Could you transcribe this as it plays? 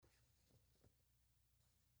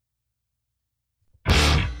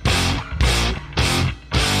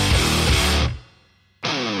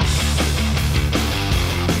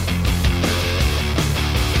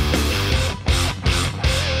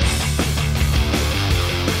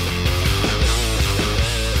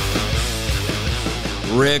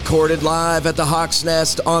Recorded live at the Hawk's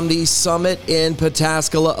Nest on the Summit in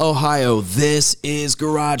Pataskala, Ohio. This is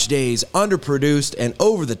Garage Days, underproduced and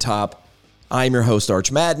over the top. I'm your host,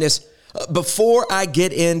 Arch Madness. Before I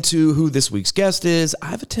get into who this week's guest is,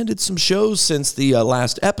 I've attended some shows since the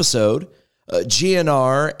last episode.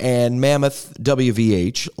 GNR and Mammoth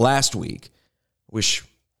WVH last week. Wish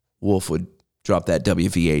Wolf would drop that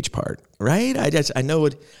WVH part, right? I know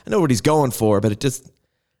what he's going for, but it just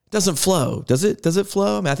doesn't flow. Does it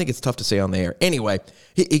flow? I mean, I think it's tough to say on the air. Anyway,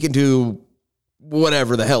 he can do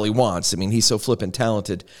whatever the hell he wants. I mean, he's so flippin'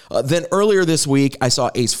 talented. Then earlier this week, I saw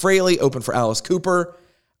Ace Frehley open for Alice Cooper.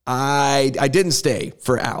 I didn't stay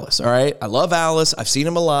for Alice, all right? I love Alice. I've seen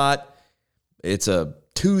him a lot. It's a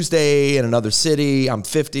Tuesday in another city. I'm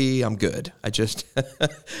 50. I'm good.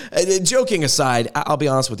 Joking aside, I'll be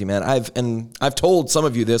honest with you, man. I've told some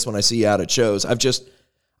of you this when I see you out at shows.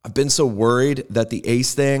 I've been so worried that the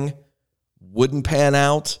Ace thing wouldn't pan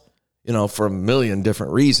out, for a million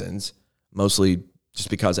different reasons, mostly just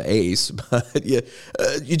because of Ace. But you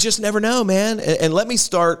just never know, man. And let me just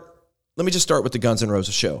start with the Guns N'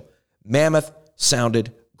 Roses show. Mammoth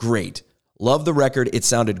sounded great. Love the record. It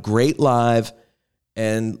sounded great live.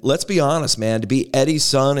 And let's be honest, man, to be Eddie's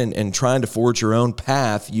son and trying to forge your own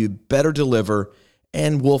path, you better deliver.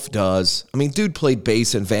 And Wolf does. I mean, dude played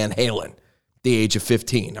bass in Van Halen. The age of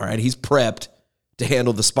 15, all right? He's prepped to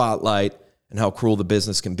handle the spotlight and how cruel the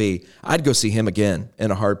business can be. I'd go see him again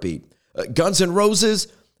in a heartbeat. Guns N' Roses,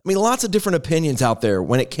 I mean, lots of different opinions out there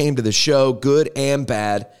when it came to the show, good and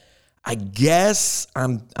bad. I guess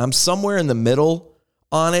I'm somewhere in the middle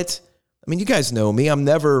on it. I mean, you guys know me. I'm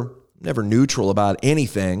never neutral about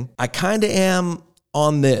anything. I kind of am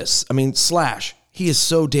on this. I mean, Slash, he is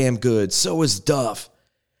so damn good. So is Duff.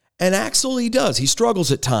 And Axl, he does. He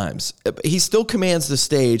struggles at times. He still commands the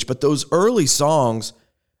stage, but those early songs,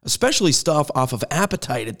 especially stuff off of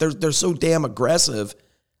Appetite, they're so damn aggressive.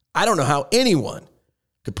 I don't know how anyone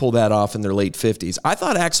could pull that off in their late 50s. I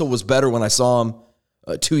thought Axl was better when I saw him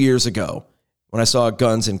 2 years ago, when I saw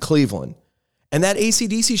Guns in Cleveland. And that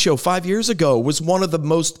AC/DC show 5 years ago was one of the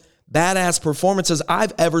most badass performances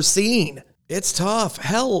I've ever seen. It's tough.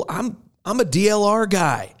 Hell, I'm a DLR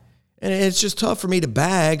guy. And it's just tough for me to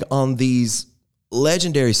bag on these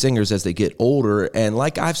legendary singers as they get older. And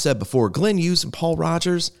like I've said before, Glenn Hughes and Paul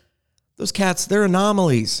Rogers, those cats, they're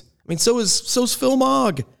anomalies. I mean, so's Phil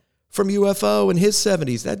Mogg from UFO in his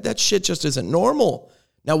 70s. That shit just isn't normal.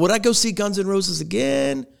 Now, would I go see Guns N' Roses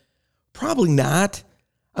again? Probably not.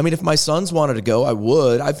 I mean, if my sons wanted to go, I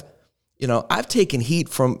would. I've taken heat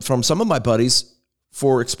from some of my buddies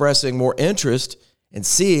for expressing more interest in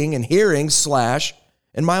seeing and hearing Slash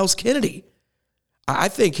and Myles Kennedy. I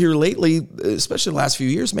think here lately, especially the last few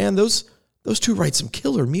years, man, those two write some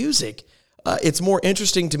killer music. It's more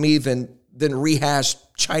interesting to me than rehashed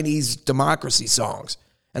Chinese democracy songs.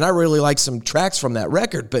 And I really like some tracks from that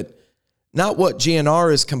record, but not what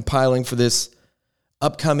GNR is compiling for this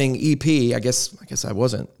upcoming EP. I guess I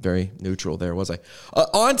wasn't very neutral there, was I?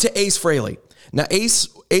 On to Ace Frehley. Now,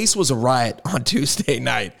 Ace was a riot on Tuesday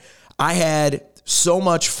night. I had so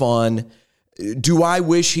much fun. Do I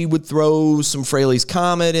wish he would throw some Frehley's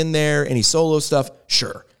Comet in there, any solo stuff?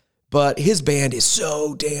 Sure. But his band is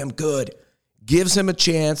so damn good. Gives him a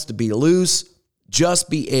chance to be loose,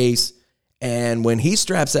 just be Ace. And when he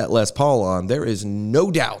straps that Les Paul on, there is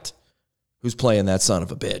no doubt who's playing that son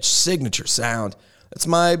of a bitch. Signature sound. It's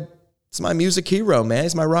my music hero, man.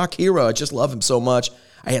 He's my rock hero. I just love him so much.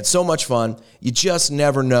 I had so much fun. You just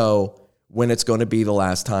never know when it's going to be the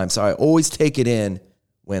last time. So I always take it in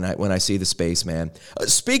when I see the space, man.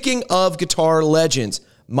 Speaking of guitar legends,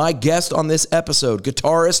 my guest on this episode,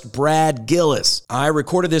 guitarist Brad Gillis. I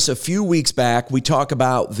recorded this a few weeks back. We talk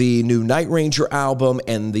about the new Night Ranger album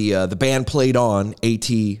and the band played on,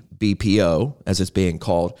 ATBPO, as it's being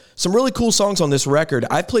called. Some really cool songs on this record.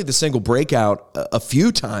 I've played the single Breakout a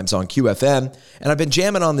few times on QFM, and I've been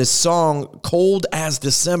jamming on this song, Cold as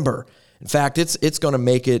December. In fact, it's going to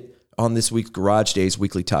make it on this week's Garage Days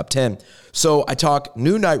Weekly Top 10. So I talk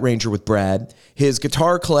new Night Ranger with Brad, his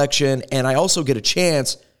guitar collection, and I also get a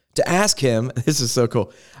chance to ask him, this is so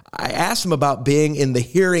cool, I asked him about being in the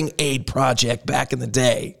Hearing Aid Project back in the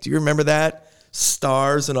day. Do you remember that?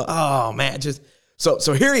 Stars and oh man,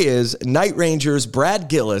 so here he is, Night Ranger's Brad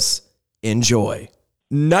Gillis. Enjoy.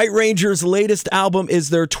 Night Ranger's latest album is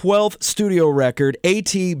their 12th studio record,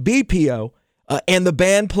 ATBPO. And the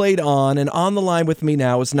band played on, and on the line with me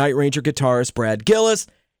now is Night Ranger guitarist Brad Gillis.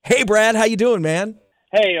 Hey, Brad, how you doing, man?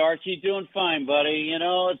 Hey, Archie, doing fine, buddy.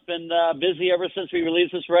 It's been busy ever since we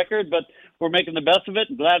released this record, but we're making the best of it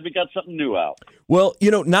and glad we got something new out. Well,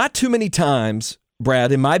 not too many times,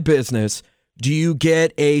 Brad, in my business, do you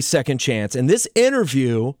get a second chance? And this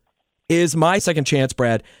interview is my second chance,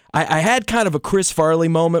 Brad. I had kind of a Chris Farley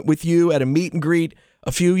moment with you at a meet and greet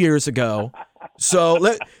a few years ago. So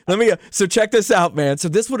let me so check this out, man. So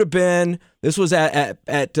this was at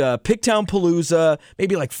Picktown Palooza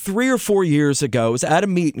maybe like 3 or 4 years ago. It was at a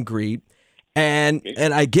meet and greet. And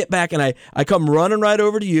I get back and I come running right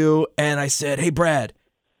over to you and I said, "Hey Brad,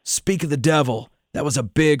 Speak of the Devil, that was a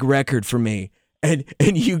big record for me." And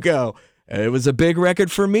you go, "It was a big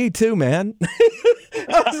record for me too, man."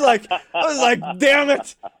 I was like, damn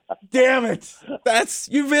it.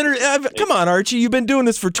 Come on, Archie, you've been doing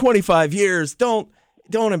this for 25 years. Don't,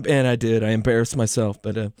 and I did. I embarrassed myself,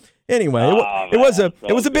 but anyway, it was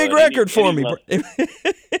a big record for me.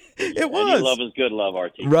 It was. Any love is good love,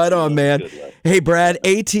 Archie. Right on, man. Hey, Brad,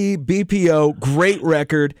 AT/BPO, great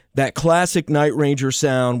record. That classic Night Ranger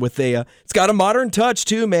sound with it's got a modern touch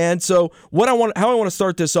too, man. So how I want to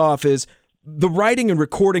start this off is the writing and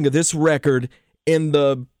recording of this record in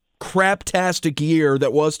the craptastic year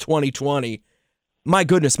that was 2020. My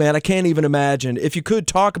goodness, man, I can't even imagine. If you could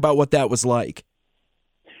talk about what that was like.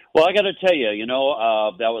 Well, I got to tell you,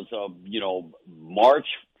 that was, March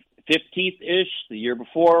 15th-ish, the year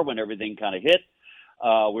before, when everything kind of hit.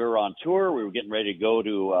 We were on tour. We were getting ready to go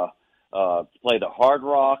to play the Hard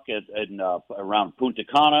Rock around Punta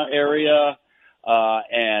Cana area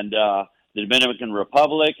and the Dominican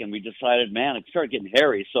Republic, and we decided, man, it started getting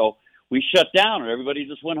hairy. So we shut down, and everybody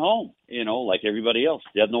just went home, like everybody else,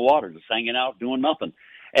 dead in the water, just hanging out, doing nothing.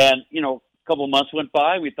 And, a couple of months went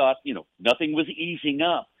by. We thought, nothing was easing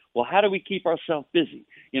up. Well, how do we keep ourselves busy?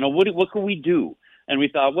 What can we do? And we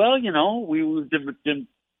thought, well, we've been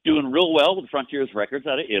doing real well with Frontiers Records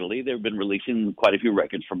out of Italy. They've been releasing quite a few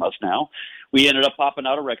records from us now. We ended up popping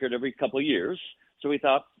out a record every couple of years. So we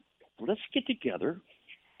thought, let's get together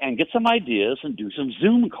and get some ideas and do some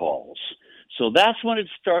Zoom calls. So that's when it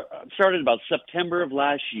started about September of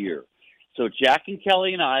last year. So Jack and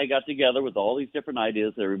Kelly and I got together with all these different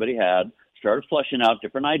ideas that everybody had, started fleshing out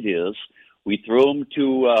different ideas. We threw them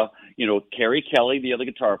to, Kerry Kelly, the other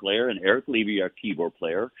guitar player, and Eric Levy, our keyboard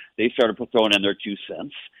player. They started throwing in their 2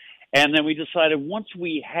 cents. And then we decided once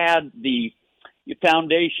we had the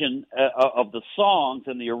foundation of the songs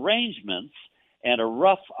and the arrangements and a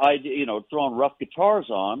rough idea, throwing rough guitars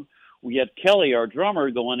on, we had Kelly, our drummer,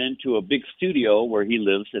 going into a big studio where he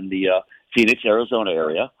lives in the Phoenix, Arizona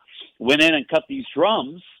area, went in and cut these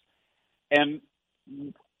drums, and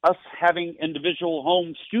us having individual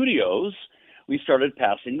home studios, we started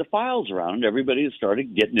passing the files around, and everybody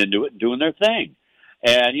started getting into it, doing their thing.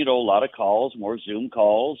 And, a lot of calls, more Zoom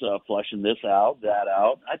calls, fleshing this out, that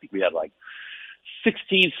out. I think we had like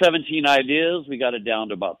 16, 17 ideas. We got it down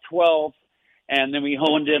to about 12. And then we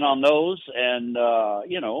honed in on those and,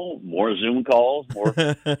 more Zoom calls, more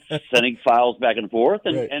sending files back and forth.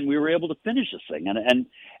 And, right. And we were able to finish this thing. And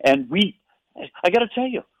I got to tell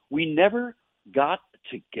you, we never got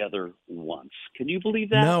together once. Can you believe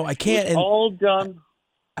that? No, I can't. It was all done.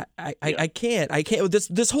 I can't.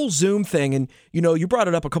 This whole Zoom thing, and you brought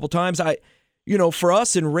it up a couple times. For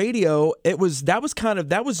us in radio,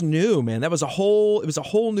 that was new, man. It was a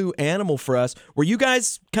whole new animal for us. Were you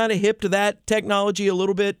guys kind of hip to that technology a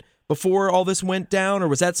little bit before all this went down, or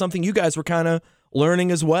was that something you guys were kind of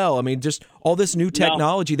learning as well? I mean, just all this new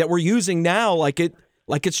technology that we're using now, like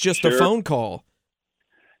it's just a phone call.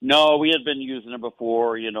 No, we had been using it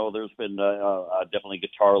before. There's been definitely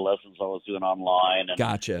guitar lessons I was doing online. And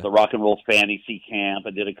gotcha. The Rock and Roll Fantasy Camp, I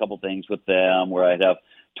did a couple things with them where I'd have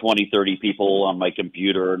 20, 30 people on my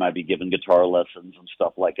computer, and I'd be giving guitar lessons and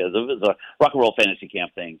stuff like that. It was a Rock and Roll Fantasy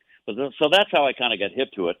Camp thing. So that's how I kind of got hip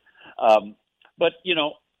to it. But, I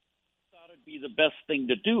thought it'd be the best thing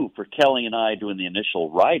to do for Kelly and I doing the initial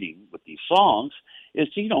writing with these songs is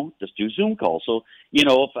to, just do Zoom calls. So,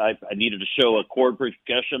 if I needed to show a chord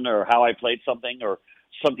progression or how I played something or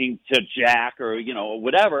something to Jack or,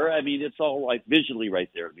 whatever, I mean, it's all like visually right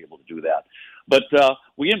there to be able to do that. But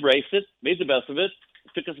we embraced it, made the best of it.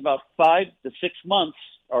 It took us about 5 to 6 months,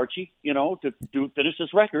 Archie, to finish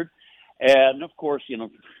this record. And, of course,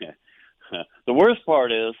 the worst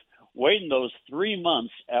part is waiting those 3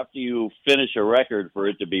 months after you finish a record for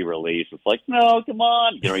it to be released. It's like, no, come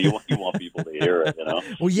on. You want people to hear it,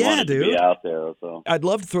 Well, yeah, dude. To be out there, so. I'd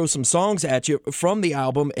love to throw some songs at you from the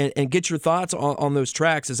album and get your thoughts on those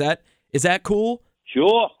tracks. Is that cool?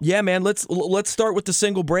 Sure. Yeah, man. Let's start with the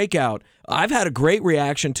single Breakout. I've had a great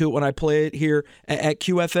reaction to it when I play it here at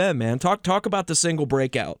QFM, man. Talk about the single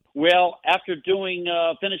Breakout. Well, after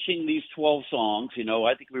finishing these 12 songs,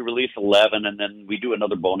 I think we released 11, and then we do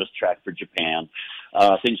another bonus track for Japan.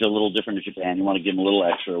 Things are a little different in Japan. You want to give them a little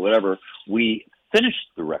extra or whatever. We finished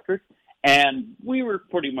the record, And we were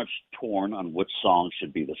pretty much torn on which song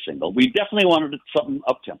should be the single. We definitely wanted something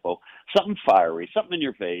up-tempo, something fiery, something in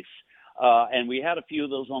your face. And we had a few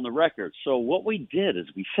of those on the record. So what we did is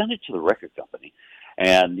we sent it to the record company.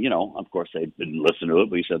 And, of course, they didn't listen to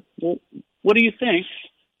it. We said, well, what do you think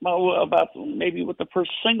about maybe what the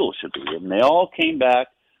first single should be? And they all came back,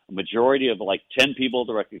 a majority of like 10 people at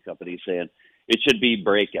the record company saying, it should be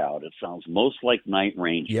Breakout. It sounds most like Night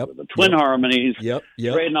Ranger. The twin harmonies,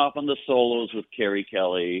 trading off on the solos with Kerry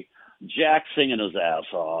Kelly, Jack singing his ass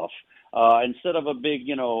off. Instead of a big,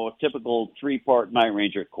 typical 3-part Night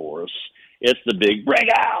Ranger chorus, it's the big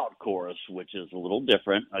Breakout chorus, which is a little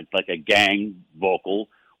different, like a gang vocal,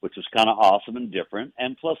 which was kind of awesome and different.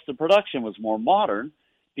 And plus the production was more modern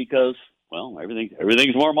because, well,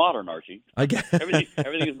 everything's more modern, Archie. I guess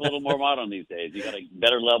everything is a little more modern these days. You got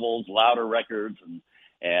better levels, louder records,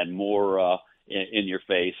 and more in your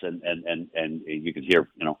face, and you can hear.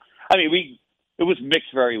 It was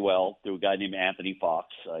mixed very well through a guy named Anthony Fox.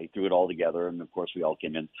 He threw it all together, and of course we all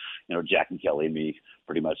came in. Jack and Kelly and me,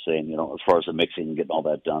 pretty much saying, as far as the mixing and getting all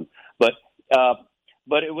that done. But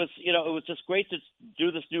it was, it was just great to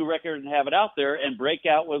do this new record and have it out there. And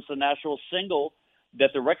Breakout was the national single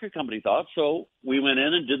that the record company thought. So we went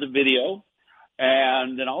in and did the video,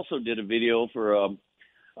 and then also did a video for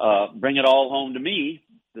Bring It All Home to Me,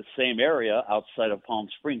 the same area outside of Palm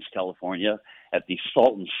Springs, California, at the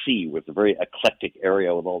Salton Sea, with a very eclectic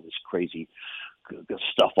area with all this crazy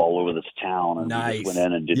stuff all over this town. And we just went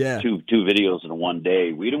in and did two videos in one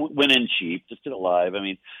day. We went in cheap, just did it live.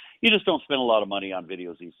 You just don't spend a lot of money on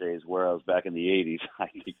videos these days, whereas back in the 80s, I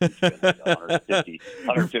think you spent like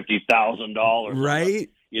 $150,000. Right.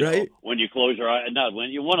 Right. When you close your eyes. No,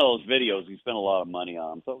 when you're one of those videos, you spend a lot of money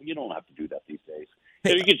on. So you don't have to do that these days.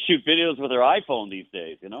 Hey, you can shoot videos with their iPhone these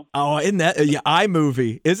days, Oh, isn't that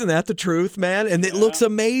iMovie? Isn't that the truth, man? And it looks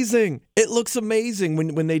amazing. It looks amazing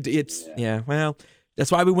when they do. Well,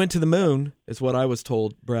 that's why we went to the moon, is what I was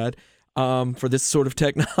told, Brad. For this sort of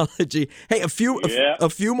technology. Hey, a few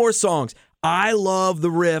more songs. I love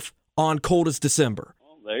the riff on Cold as December.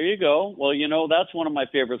 Well, there you go. Well, that's one of my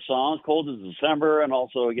favorite songs, Cold as December, and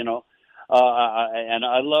also, and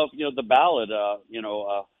I love, the ballad,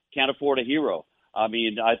 Can't Afford a Hero. I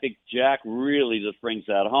think Jack really just brings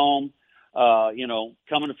that home.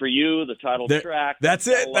 Coming for You, the title track. That's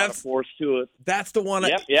it. That's force to it. That's the one.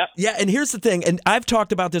 Yep. Yeah, and here's the thing, and I've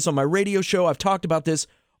talked about this on my radio show. I've talked about this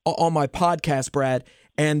on my podcast, Brad,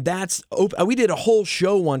 and we did a whole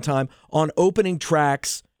show one time on opening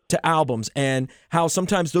tracks to albums and how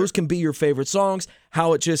sometimes those can be your favorite songs,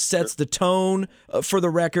 how it just sets the tone for the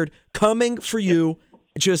record. Coming for You,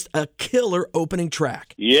 just a killer opening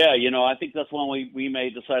track. Yeah, I think that's one we may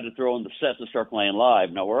decide to throw in the set to start playing live.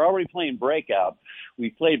 Now, we're already playing Breakout. We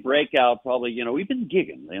played Breakout probably, we've been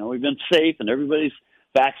gigging, we've been safe and everybody's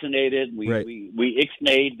vaccinated. We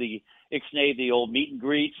ixnayed the old meet and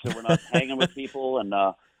greets, so we're not hanging with people, and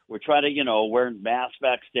we're trying to, wearing masks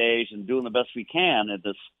backstage and doing the best we can in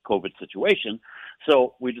this COVID situation.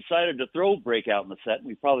 So we decided to throw Breakout in the set, and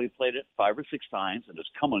we probably played it 5 or 6 times, and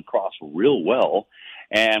it's coming across real well.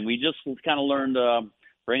 And we just kind of learned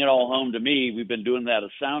Bring It All Home to Me. We've been doing that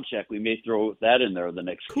as sound check. We may throw that in there the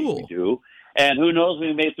next week we do. And who knows,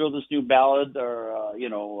 we may throw this new ballad or,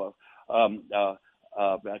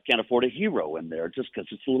 Can't Afford a Hero in there just because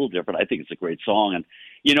it's a little different. I think it's a great song. And,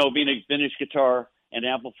 being a vintage guitar and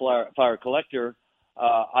amplifier collector,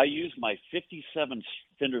 I used my 57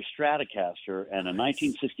 Fender Stratocaster and a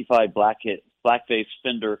 1965 Blackface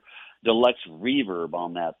Fender Deluxe Reverb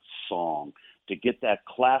on that song to get that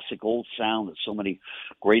classic old sound that so many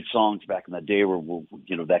great songs back in the day were,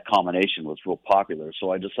 that combination was real popular.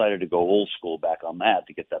 So I decided to go old school back on that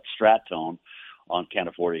to get that Strat tone on Can't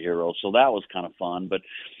Afford a Hero. So that was kind of fun. But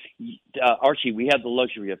Archie, we had the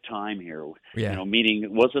luxury of time here. Meaning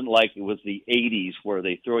it wasn't like it was the 80s where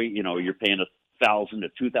they throw you're paying $1,000 to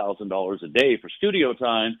 $2,000 a day for studio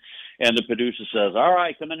time, and the producer says, "All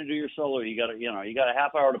right, come in and do your solo. You got a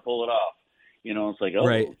half hour to pull it off." It's like,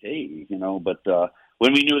 okay, But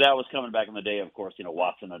when we knew that was coming back in the day, of course, Jeff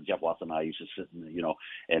Watson and I used to sit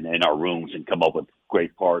in our rooms and come up with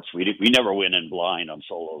great parts. We never went in blind on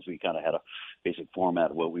solos. We kind of had a basic format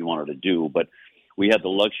of what we wanted to do, but we had the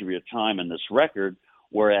luxury of time in this record.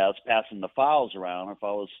 Whereas passing the files around, if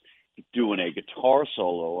I was doing a guitar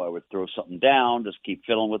solo, I would throw something down, just keep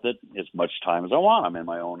fiddling with it as much time as I want. I'm in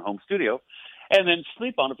my own home studio, and then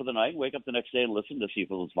sleep on it for the night, wake up the next day and listen to see if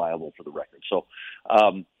it was viable for the record. So,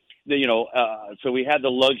 so we had the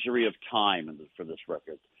luxury of time for this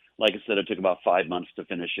record. Like I said, it took about 5 months to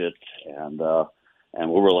finish it, and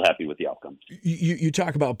we're real happy with the outcome. You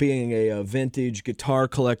talk about being a vintage guitar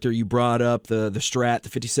collector. You brought up the Strat, the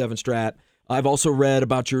 57 Strat. I've also read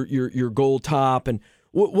about your gold top. And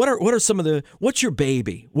what are some of the, what's your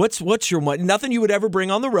baby? What's your one? Nothing you would ever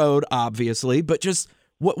bring on the road, obviously, but just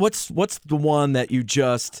what's the one that you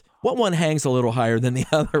just, what one hangs a little higher than the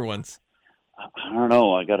other ones? I don't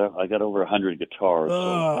know. I got over 100 guitars.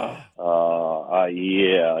 Yeah.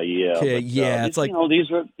 Okay, but, yeah. It's like,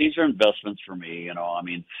 these are investments for me. I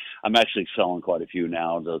mean, I'm actually selling quite a few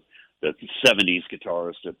now. The 70s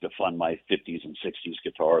guitars to fund my 50s and 60s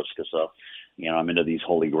guitars because I'm into these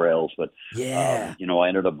holy grails. But yeah, I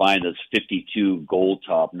ended up buying this 52 gold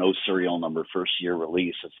top, no serial number, first year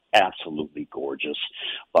release. It's absolutely gorgeous.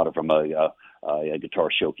 Bought it from a guitar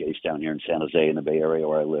showcase down here in San Jose in the Bay Area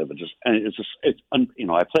where I live. I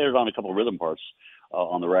played it on a couple of rhythm parts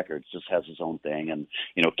on the record. It just has its own thing. And,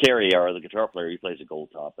 Kerry, the guitar player, he plays a gold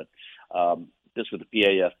top. But this with the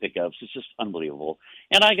PAF pickups, it's just unbelievable.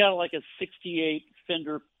 And I got like a 68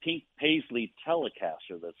 Fender Pink Paisley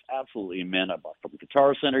Telecaster that's absolutely mint. I bought from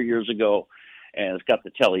Guitar Center years ago. And it's got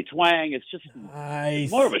the telly twang. It's just nice.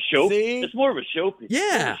 It's more of a show. See? It's more of a showpiece.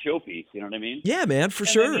 Yeah, a showpiece. You know what I mean? Yeah, man, for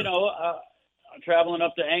sure. Then, traveling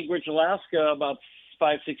up to Anchorage, Alaska, about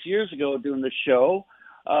 5-6 years ago, doing the show,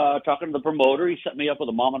 talking to the promoter, he set me up with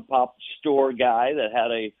a mom and pop store guy that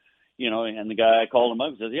had and the guy, I called him up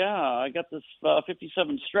and said, "Yeah, I got this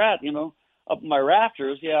 57 Strat, up in my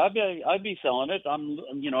rafters. Yeah, I'd be selling it.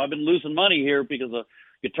 I've been losing money here because of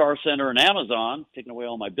Guitar Center and Amazon taking away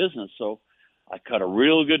all my business, so." I cut a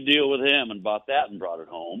real good deal with him and bought that and brought it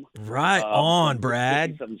home. Right on,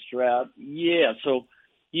 Brad. 57 Strat. Yeah, so,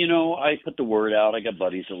 I put the word out. I got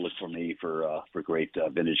buddies that look for me for great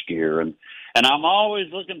vintage gear. And I'm always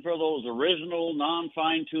looking for those original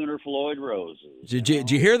non-fine tuner Floyd Roses. Did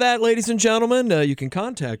you hear that, ladies and gentlemen? You can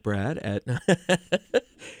contact Brad at...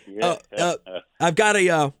 I've got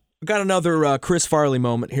another Chris Farley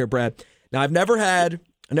moment here, Brad. Now, I never had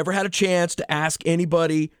a chance to ask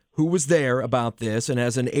anybody who was there about this, and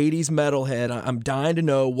as an 80s metalhead, I'm dying to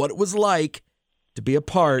know what it was like to be a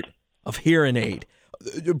part of Hearing Aid.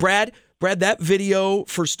 Brad, that video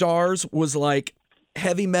for Stars was like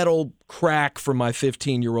heavy metal crack for my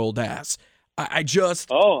 15-year-old ass. I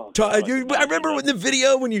remember in the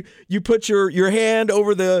video when you put your hand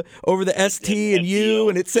over the ST and U,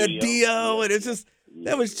 and it said Dio, and it's just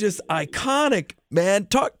that was just iconic, man.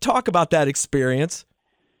 Talk about that experience.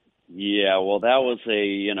 Yeah, well, that was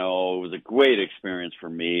it was a great experience for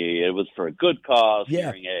me. It was for a good cause,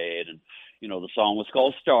 Hearing Aid, and the song was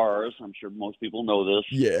called Stars. I'm sure most people know this.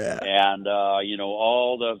 Yeah. And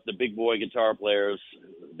all the big boy guitar players,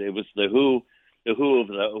 it was the Who of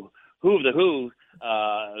the Who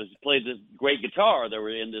played the great guitar that were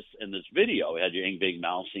in this video. We had your Yngwie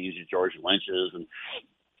Malmsteens, your George Lynch's,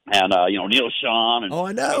 and Neil Schon, and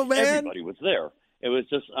I know, man. Everybody was there. It was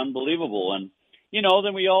just unbelievable. And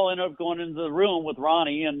then we all ended up going into the room with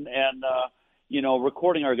Ronnie and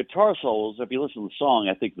recording our guitar solos. If you listen to the song,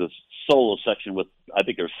 I think the solo section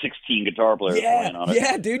there's 16 guitar players playing on it.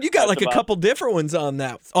 Yeah, dude, you got a couple different ones on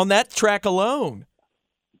that track alone.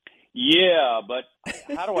 Yeah, but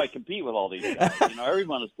how do I compete with all these guys?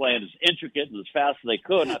 Everyone is playing as intricate and as fast as they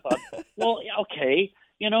could. And I thought, well, okay,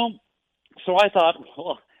 So I thought,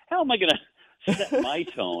 well, how am I going to set my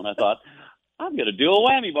tone? I thought, I'm going to do a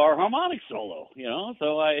whammy bar harmonic solo,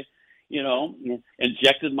 So I,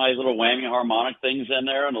 injected my little whammy harmonic things in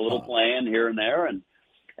there and a little playing here and there. And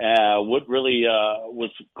what really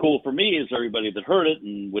was cool for me is everybody that heard it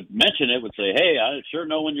and would mention it would say, "Hey, I sure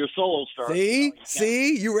know when your solo starts."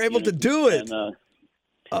 See, you were able to do it. And,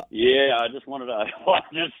 I just wanted to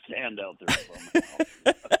stand out there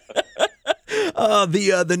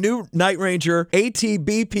for the new Night Ranger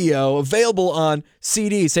ATBPO available on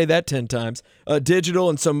CD. Say that 10 times. Digital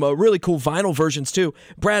and some really cool vinyl versions too.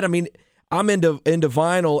 Brad, I mean, I'm into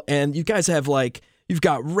vinyl, and you guys have you've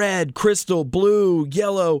got red, crystal, blue,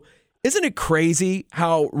 yellow. Isn't it crazy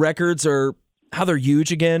how records how they're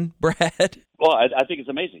huge again, Brad? Well, I think it's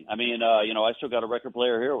amazing. I mean, I still got a record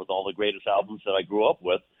player here with all the greatest albums that I grew up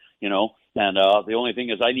with, and the only thing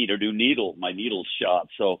is I need to do my needles shot.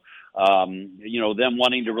 So, them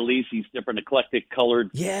wanting to release these different eclectic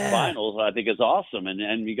colored vinyls, I think is awesome.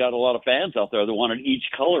 And you got a lot of fans out there that wanted each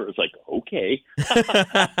color. It's like, okay,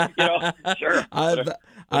 sure.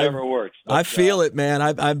 Whatever works. But, I feel it, man.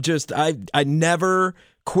 I never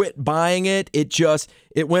quit buying it.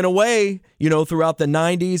 it went away, throughout the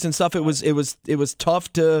 90s and stuff. It was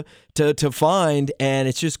tough to find, and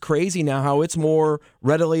it's just crazy now how it's more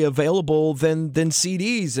readily available than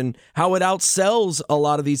CDs, and how it outsells a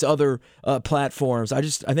lot of these other platforms. I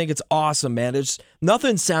think it's awesome, man.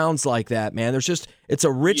 Nothing sounds like that, man. It's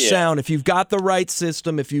a rich sound if you've got the right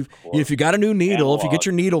system, if you got a new needle, if you get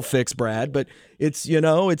your needle fixed, Brad. But it's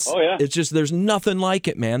just there's nothing like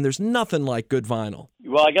it, man. There's nothing like good vinyl.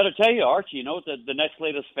 Well, I got to tell you, Archie, the next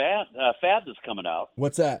latest fad that's coming out.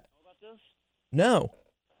 What's that? Know about this? No.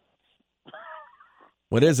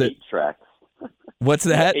 What is it? 8-track. What's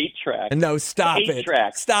that? 8-track. No, stop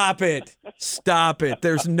 8-track. it. Stop it. Stop it.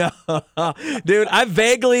 There's no dude, I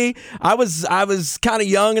was kind of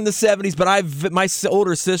young in the 70s, but my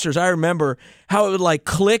older sisters, I remember how it would like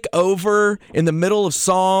click over in the middle of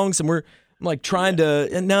songs, and I'm like trying to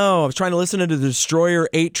I was trying to listen to the Destroyer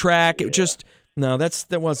 8-track. It just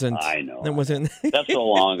that wasn't. I know. That wasn't. That's so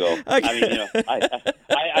long ago. I mean,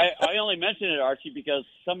 I only mentioned it, Archie, because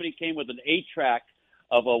somebody came with an 8-track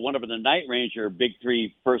of one of the Night Ranger Big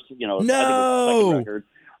Three first, I think it was the second record,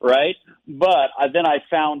 right? But then I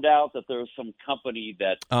found out that there was some company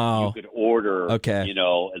that you could order. Okay.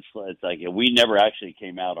 It's like we never actually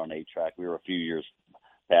came out on 8-track. We were a few years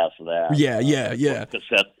past that. Yeah.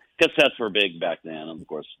 Cassettes were big back then, and of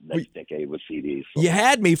course, next decade was CDs. So. You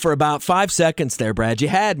had me for about 5 seconds there, Brad. You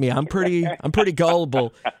had me. I'm pretty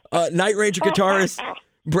gullible. Night Ranger guitarist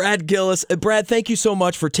Brad Gillis. Brad, thank you so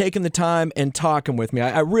much for taking the time and talking with me.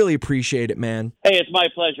 I really appreciate it, man. Hey, it's my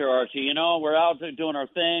pleasure, Archie. We're out there doing our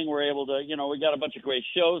thing. We're able to, we got a bunch of great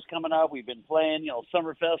shows coming up. We've been playing,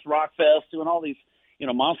 Summerfest, Rockfest, doing all these,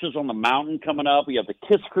 Monsters on the Mountain coming up. We have the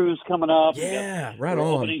Kiss Cruise coming up. Yeah, right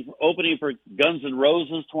on. Opening for Guns N'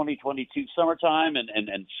 Roses 2022 summertime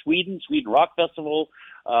and Sweden Rock Festival.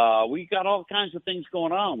 We got all kinds of things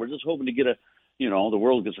going on. We're just hoping to get the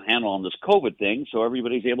world gets a handle on this COVID thing, so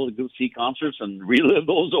everybody's able to go see concerts and relive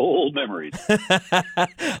those old memories.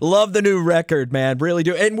 Love the new record, man. Really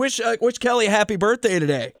do. And wish Kelly a happy birthday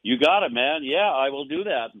today. You got it, man. Yeah, I will do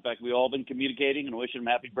that. In fact, we've all been communicating and wishing him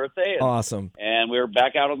happy birthday. Awesome. And we're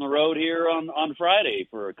back out on the road here on Friday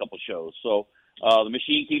for a couple shows. So the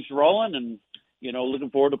machine keeps rolling, and looking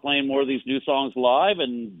forward to playing more of these new songs live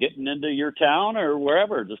and getting into your town or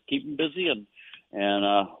wherever. Just keep them busy and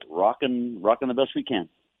rocking the best we can.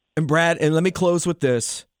 And Brad, and let me close with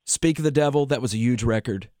this. Speak of the Devil, that was a huge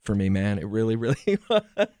record for me, man. It really, really was.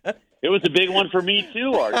 It was a big one for me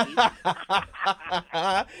too, Archie.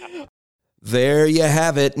 There you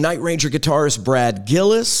have it. Night Ranger guitarist Brad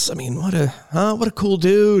Gillis. I mean, what a cool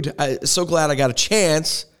dude. I'm so glad I got a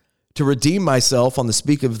chance to redeem myself on the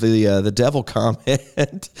Speak of the Devil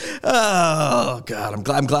comment. Oh, God,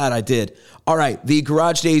 I'm glad I did. All right, the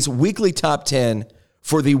Garage Days weekly top 10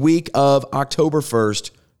 for the week of October 1st,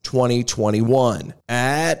 2021.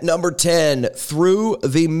 At number 10, Through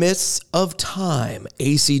the Mists of Time,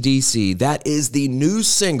 AC/DC. That is the new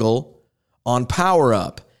single on Power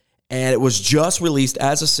Up, and it was just released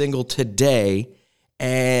as a single today.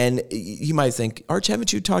 And you might think, Arch,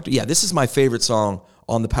 haven't you talked? Yeah, this is my favorite song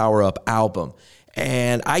on the Power Up album.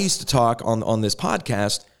 And I used to talk on this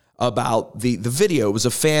podcast about the video. It was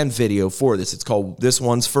a fan video for this. It's called This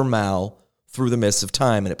One's for Mal, Through the Mists of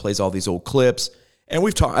Time, and it plays all these old clips. And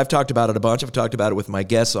I've talked about it a bunch. I've talked about it with my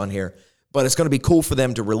guests on here. But it's going to be cool for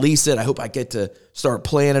them to release it. I hope I get to start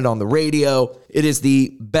playing it on the radio. It is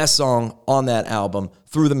the best song on that album,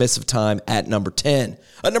 Through the Mists of Time, at number 10.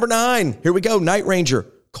 At number 9, here we go, Night Ranger,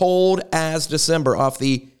 Cold as December, off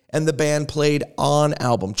the And the Band Played On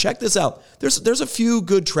album. Check this out. There's a few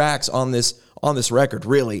good tracks on this record,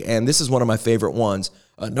 really, and this is one of my favorite ones.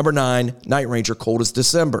 Number 9, Night Ranger, Cold as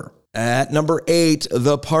December. At number 8,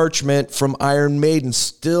 The Parchment from Iron Maiden.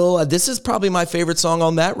 Still, this is probably my favorite song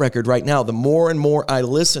on that record right now. The more and more I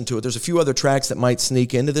listen to it, there's a few other tracks that might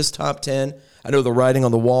sneak into this top 10. I know The Writing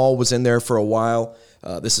on the Wall was in there for a while.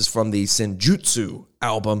 This is from the Senjutsu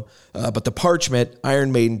album. But The Parchment,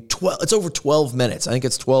 Iron Maiden, it's over 12 minutes. I think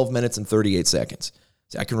it's 12 minutes and 38 seconds.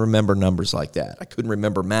 See, I can remember numbers like that. I couldn't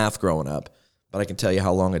remember math growing up, but I can tell you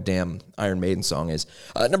how long a damn Iron Maiden song is.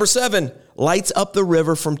 Number 7, Lights Up the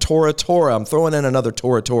River from Tora Tora. I'm throwing in another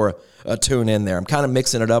Tora Tora tune in there. I'm kind of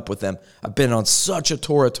mixing it up with them. I've been on such a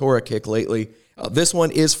Tora Tora kick lately. This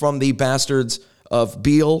one is from the Bastards of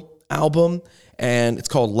Beale album, and it's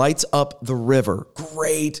called Lights Up the River.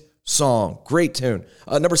 Great song. Great tune.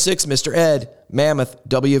 Number 6, Mr. Ed, Mammoth,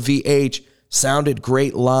 WVH. Sounded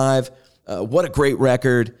great live. What a great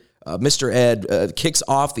record. Mr. Ed kicks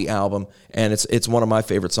off the album, and it's one of my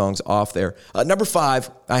favorite songs off there. Number 5,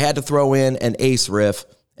 I had to throw in an Ace riff,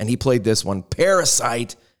 and he played this one,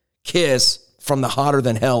 Parasite, Kiss, from the Hotter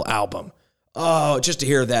Than Hell album. Oh, just to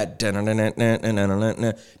hear that,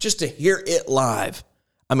 just to hear it live.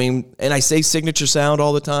 I mean, and I say signature sound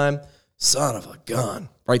all the time. Son of a gun.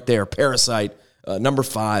 Right there, Parasite, number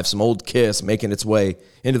 5, some old Kiss making its way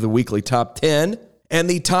into the weekly top 10. And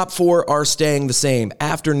the top 4 are staying the same.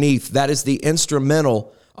 Afterneath, that is the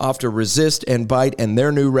instrumental off to Resist and Bite and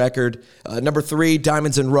their new record. Number 3,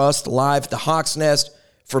 Diamonds and Rust, live at the Hawk's Nest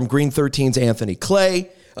from Green 13's Anthony Clay.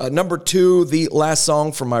 Number 2, the last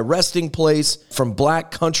song from My Resting Place from Black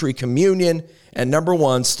Country Communion. And number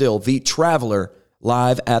 1, still, The Traveler,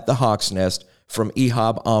 live at the Hawk's Nest from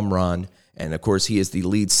Ehab Amran. And, of course, he is the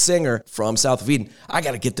lead singer from South of Eden. I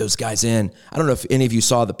got to get those guys in. I don't know if any of you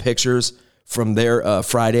saw the pictures from their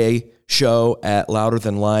Friday show at Louder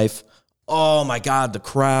Than Life. Oh, my God, the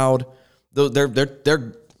crowd.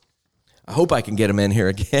 They're I hope I can get him in here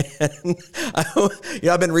again.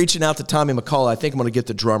 I've been reaching out to Tommy McCall. I think I'm going to get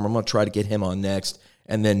the drummer. I'm going to try to get him on next.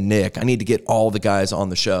 And then Nick. I need to get all the guys on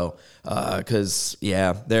the show because,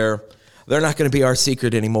 they're not going to be our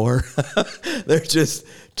secret anymore. They're just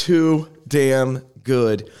too damn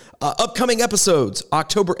good. Upcoming episodes,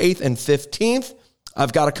 October 8th and 15th.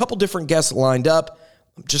 I've got a couple different guests lined up.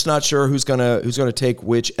 I'm just not sure who's gonna take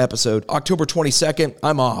which episode. October 22nd,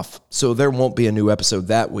 I'm off, so there won't be a new episode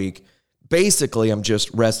that week. Basically, I'm just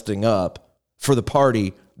resting up for the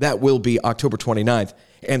party that will be October 29th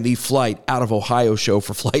and the Flight Out of Ohio show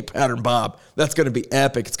for Flight Pattern Bob. That's going to be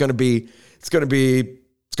epic. It's going to be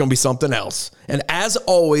something else. And as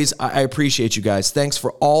always, I appreciate you guys. Thanks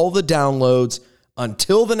for all the downloads.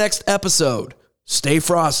 Until the next episode, stay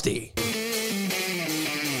frosty.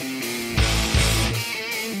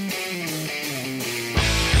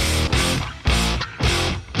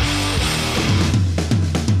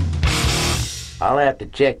 I'll have to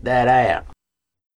check that out.